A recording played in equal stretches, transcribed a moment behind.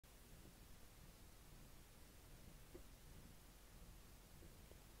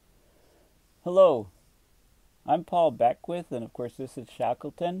Hello, I'm Paul Beckwith, and of course, this is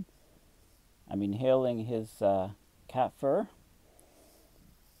Shackleton. I'm inhaling his cat fur,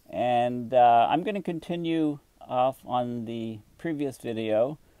 and I'm going to continue off on the previous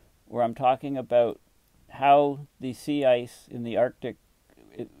video where I'm talking about how the sea ice in the Arctic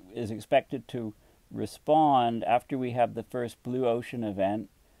is expected to respond after we have the first blue ocean event.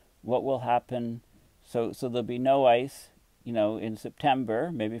 What will happen? So there'll be no ice, in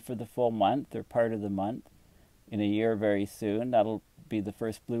September, maybe for the full month or part of the month. In a year, very soon, that'll be the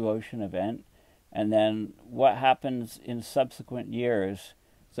first blue ocean event. And then what happens in subsequent years?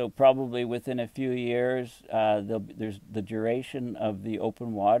 So probably within a few years, there's the duration of the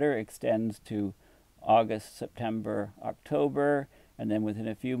open water extends to August, September, October, and then within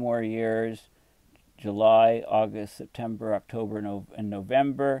a few more years, July, August, September, October, and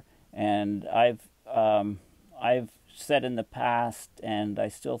November. And I've said in the past, and I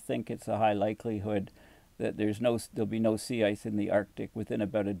still think it's a high likelihood that there'll be no sea ice in the Arctic within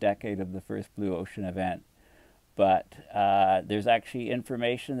about a decade of the first blue ocean event. But there's actually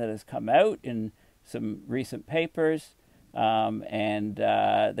information that has come out in some recent papers, and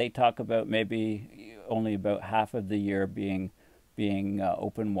they talk about maybe only about half of the year being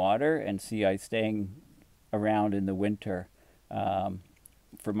open water and sea ice staying around in the winter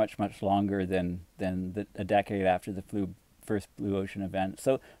for much longer than a decade after the first blue ocean event.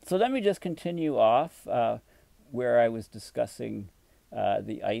 So let me just continue off where I was discussing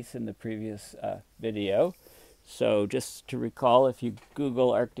the ice in the previous video. So just to recall, if you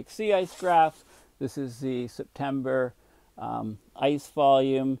Google Arctic sea ice graphs, this is the September ice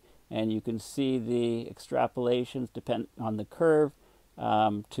volume, and you can see the extrapolations depend on the curve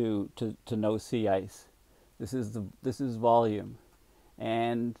to no sea ice. This is volume,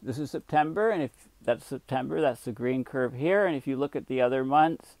 and this is September, and if that's September, that's the green curve here. And if you look at the other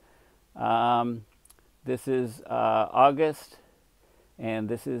months, this is August, and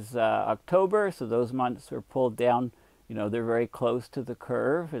this is October. So those months are pulled down. They're very close to the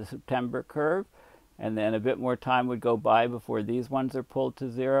curve, the September curve. And then a bit more time would go by before these ones are pulled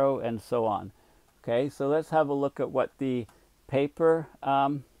to zero, and so on. Okay, so let's have a look at what the paper...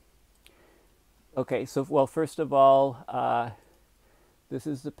 okay, so, well, first of all, this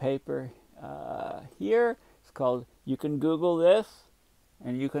is the paper here. It's called, you can Google this,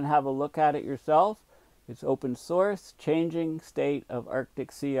 and you can have a look at it yourself. It's open source, Changing State of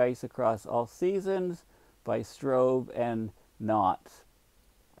Arctic Sea Ice Across All Seasons by Strobe and Knotts.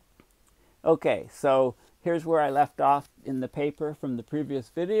 Okay, so here's where I left off in the paper from the previous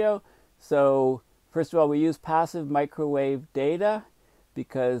video. So first of all, we use passive microwave data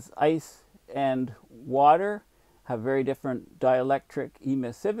because ice and water have very different dielectric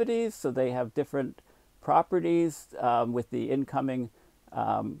emissivities, so they have different properties with the incoming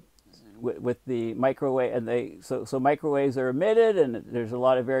with the microwave, and so microwaves are emitted, and there's a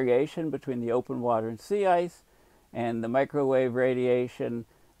lot of variation between the open water and sea ice, and the microwave radiation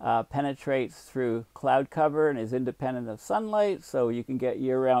penetrates through cloud cover and is independent of sunlight, so you can get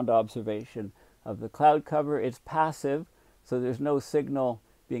year-round observation of the cloud cover. It's passive, so there's no signal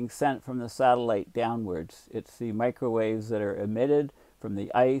being sent from the satellite downwards. It's the microwaves that are emitted from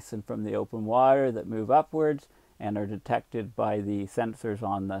the ice and from the open water that move upwards and are detected by the sensors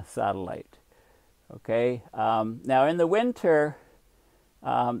on the satellite. Okay, now in the winter,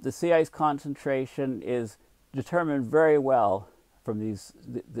 the sea ice concentration is determined very well from these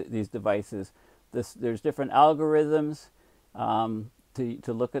devices. There's different algorithms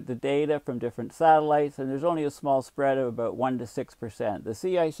to look at the data from different satellites, and there's only a small spread of about 1 to 6%. The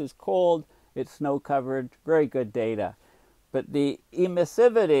sea ice is cold, it's snow covered, very good data. But the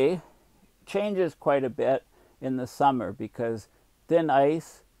emissivity changes quite a bit in the summer because thin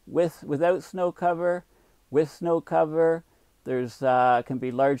ice without snow cover, with snow cover, there's can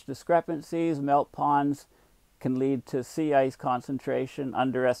be large discrepancies. Melt ponds can lead to sea ice concentration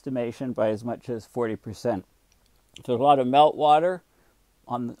underestimation by as much as 40%. So a lot of meltwater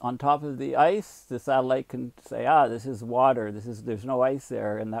on top of the ice. The satellite can say, this is water, there's no ice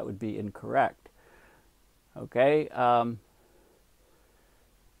there, and that would be incorrect. Okay.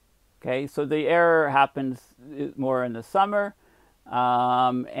 Okay, so the error happens more in the summer,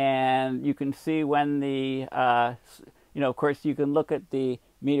 and you can see when the, of course you can look at the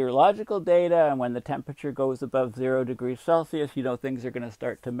meteorological data, and when the temperature goes above 0 degrees Celsius, things are going to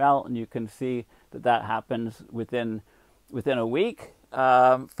start to melt, and you can see that happens within a week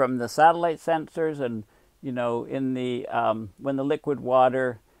from the satellite sensors, and in the when the liquid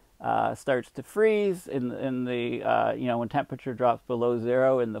water starts to freeze in the when temperature drops below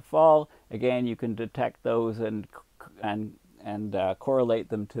 0 in the fall, again you can detect those and correlate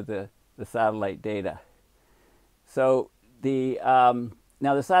them to the the satellite data. So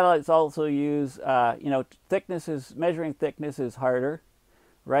now the satellites also use, measuring thickness is harder,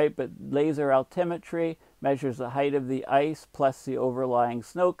 right? But laser altimetry measures the height of the ice plus the overlying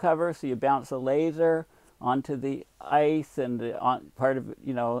snow cover. So you bounce a laser onto the ice and and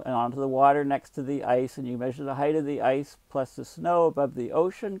onto the water next to the ice, and you measure the height of the ice plus the snow above the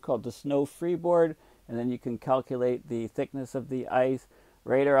ocean, called the snow freeboard, and then you can calculate the thickness of the ice.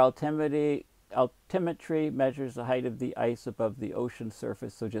 Radar altimetry measures the height of the ice above the ocean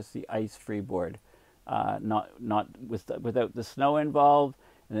surface, so just the ice freeboard, without the snow involved.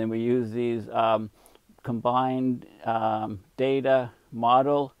 And then we use these combined data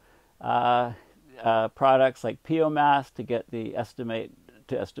model products like POMAS to get estimate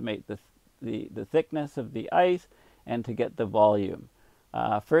the thickness of the ice and to get the volume.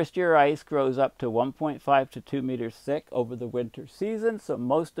 First year ice grows up to 1.5 to 2 meters thick over the winter season, so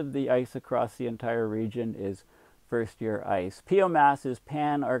most of the ice across the entire region is first year ice. POMAS is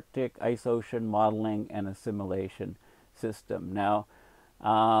Pan-Arctic Ice Ocean Modeling and Assimilation System. Now,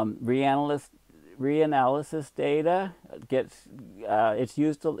 reanalysis data it's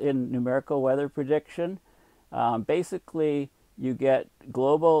used in numerical weather prediction. Basically, you get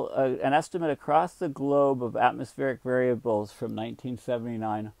an estimate across the globe of atmospheric variables from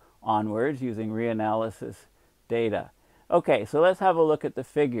 1979 onwards using reanalysis data. Okay, so let's have a look at the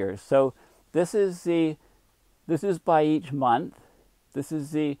figures. So this is by each month. This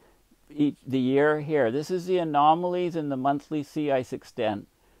is the year here. This is the anomalies in the monthly sea ice extent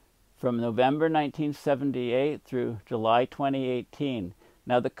from November 1978 through July 2018.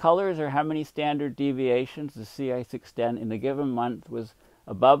 Now the colors are how many standard deviations the sea ice extent in a given month was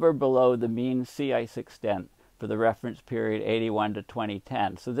above or below the mean sea ice extent for the reference period 81 to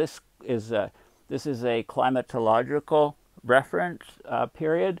 2010. So this is a climatological reference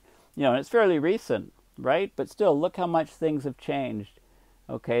period, and it's fairly recent, right? But still, look how much things have changed.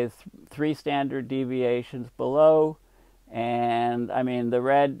 Okay, 3 standard deviations below, and I mean the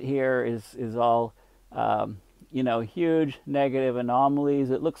red here is all huge negative anomalies.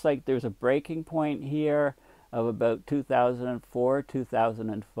 It looks like there's a breaking point here of about 2004,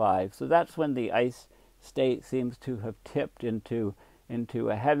 2005. So that's when the ice state seems to have tipped into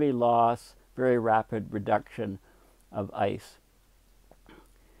a heavy loss, very rapid reduction of ice.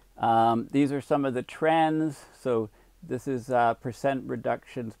 These are some of the trends. So this is percent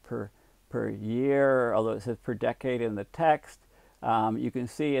reductions per year, although it says per decade in the text. You can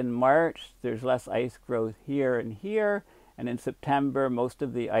see in March there's less ice growth here and here, and in September most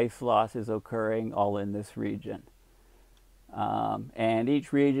of the ice loss is occurring all in this region. And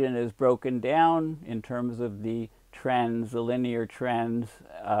each region is broken down in terms of the trends, the linear trends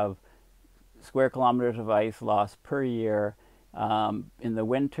of square kilometers of ice loss per year in the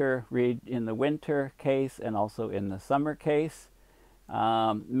winter case and also in the summer case.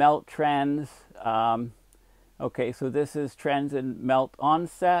 Melt trends. Okay, so this is trends in melt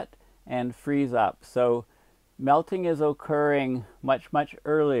onset and freeze up. So melting is occurring much, much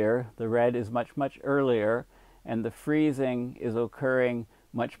earlier. The red is much, much earlier, and the freezing is occurring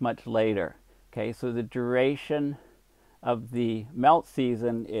much, much later. Okay, so the duration of the melt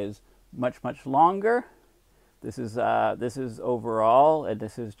season is much, much longer. This is overall, and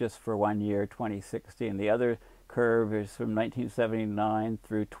this is just for 1 year, 2016. The other curve is from 1979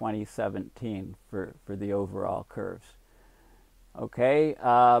 through 2017 for the overall curves. Okay,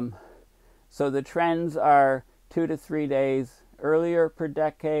 so the trends are 2 to 3 days earlier per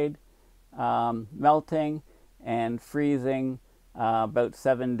decade melting, and freezing about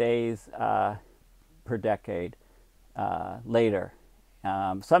 7 days per decade later.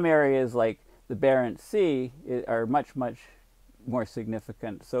 Some areas like the Barents Sea are much, much more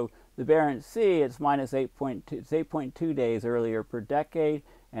significant. So the Barents Sea, it's minus 8.2 days earlier per decade,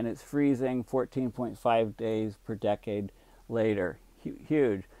 and it's freezing 14.5 days per decade later.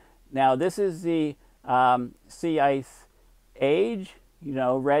 Huge. Now this is the sea ice age,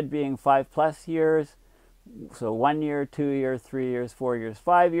 red being 5+ years. So 1 year, 2 years, 3 years, 4 years,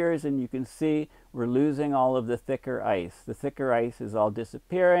 5 years, and you can see we're losing all of the thicker ice. The thicker ice is all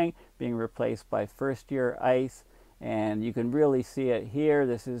disappearing, being replaced by first year ice. And you can really see it here.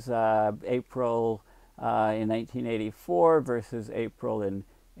 This is April in 1984 versus April in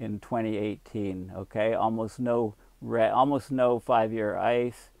 2018. Okay, almost no 5-year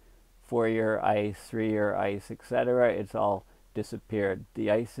ice, 4-year ice, 3-year ice, etc. It's all disappeared. The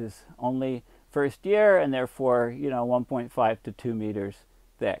ice is only first year, and therefore 1.5 to 2 meters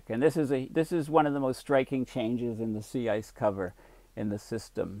thick. And this is one of the most striking changes in the sea ice cover in the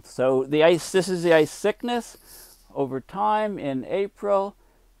system. So this is the ice thickness over time in April.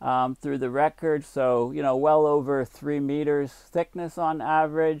 through the record. So, you know, well over 3 meters thickness on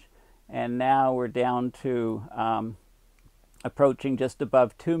average. And now we're down to approaching just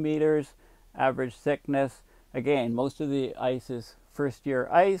above 2 meters average thickness. Again, most of the ice is first year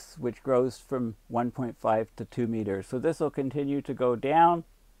ice, which grows from 1.5 to 2 meters. So this will continue to go down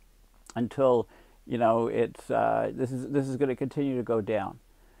until, you know, it's this is going to continue to go down.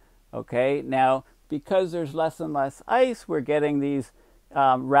 Okay, now because there's less and less ice, we're getting these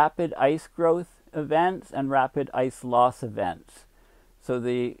rapid ice growth events and rapid ice loss events. So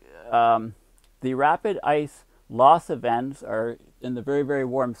the rapid ice loss events are in the very, very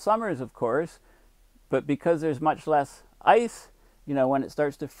warm summers, of course, but because there's much less ice, you know, when it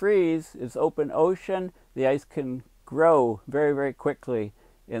starts to freeze, it's open ocean, the ice can grow very, very quickly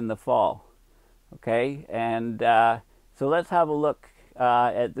in the fall. Okay, and so let's have a look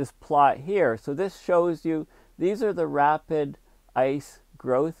at this plot here. So this shows you, these are the rapid ice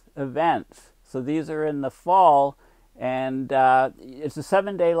growth events. So these are in the fall, and it's a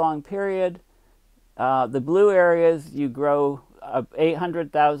 7-day long period. The blue areas, you grow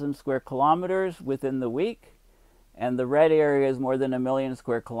 800,000 square kilometers within the week, and the red area is more than 1 million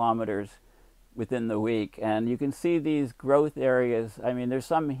square kilometers within the week. And you can see these growth areas. I mean, there's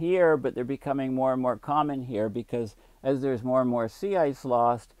some here, but they're becoming more and more common here because as there's more and more sea ice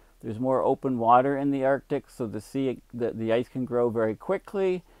lost, there's more open water in the Arctic, so the ice can grow very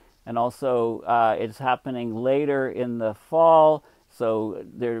quickly. And also it's happening later in the fall, so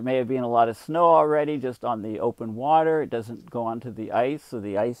there may have been a lot of snow already just on the open water. It doesn't go onto the ice, so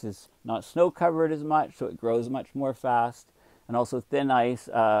the ice is not snow covered as much, so it grows much more fast. And also thin ice,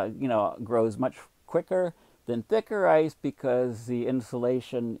 you know, grows much quicker than thicker ice because the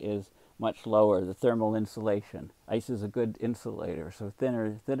insulation is much lower, the thermal insulation. Ice is a good insulator, so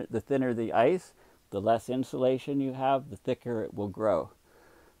the thinner the ice, the less insulation you have, the thicker it will grow.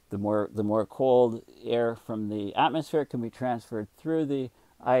 The more cold air from the atmosphere can be transferred through the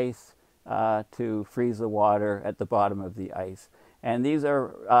ice to freeze the water at the bottom of the ice. And these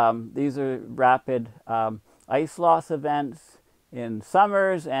are rapid ice loss events in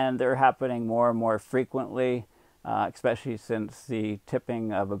summers, and they're happening more and more frequently, especially since the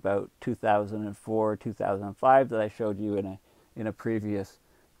tipping of about 2004, 2005 that I showed you in a previous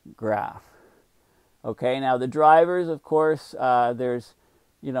graph. Okay, now the drivers, of course, there's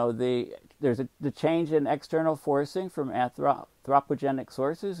the change in external forcing from anthropogenic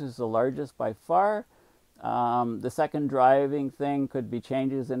sources is the largest by far. The second driving thing could be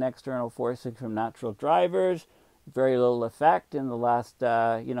changes in external forcing from natural drivers. Very little effect in the last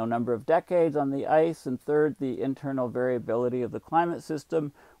number of decades on the ice. And third, the internal variability of the climate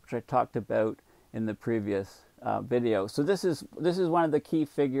system, which I talked about in the previous video. So this is one of the key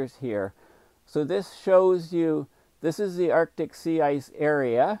figures here. So this shows you, this is the Arctic sea ice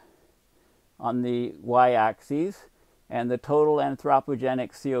area on the y-axis, and the total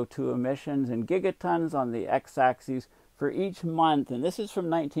anthropogenic CO2 emissions in gigatons on the x-axis for each month. And this is from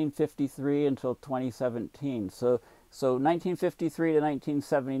 1953 until 2017. So 1953 to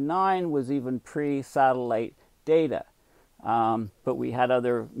 1979 was even pre-satellite data, but we had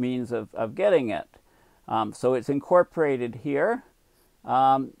other means of getting it. So it's incorporated here.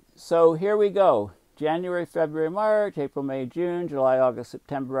 So here we go. January, February, March, April, May, June, July, August,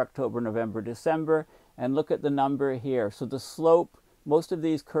 September, October, November, December. And look at the number here. So the slope, most of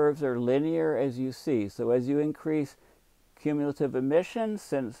these curves are linear, as you see. So as you increase cumulative emissions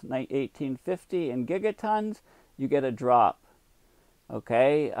since 1850 in gigatons, you get a drop.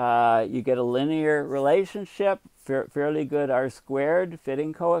 Okay, you get a linear relationship, fairly good R-squared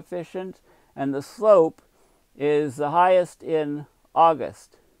fitting coefficient. And the slope is the highest in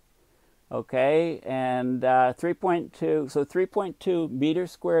August. Okay, and 3.2, so 3.2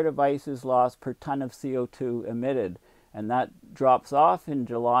 meters squared of ice is lost per ton of CO2 emitted. And that drops off in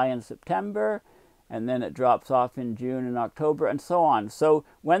July and September, and then it drops off in June and October, and so on. So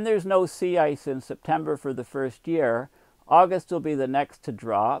when there's no sea ice in September for the first year, August will be the next to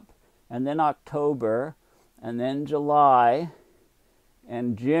drop, and then October, and then July,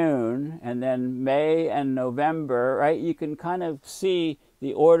 and June, and then May and November, right? You can kind of see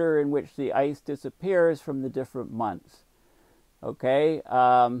the order in which the ice disappears from the different months. Okay,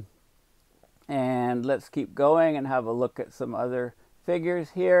 and let's keep going and have a look at some other figures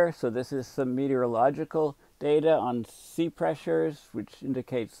here. So this is some meteorological data on sea pressures, which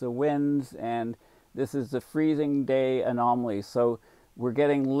indicates the winds, and this is the freezing day anomaly. So we're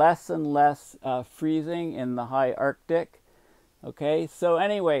getting less and less freezing in the high Arctic. Okay, so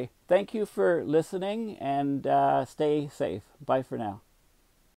anyway, thank you for listening, and stay safe. Bye for now.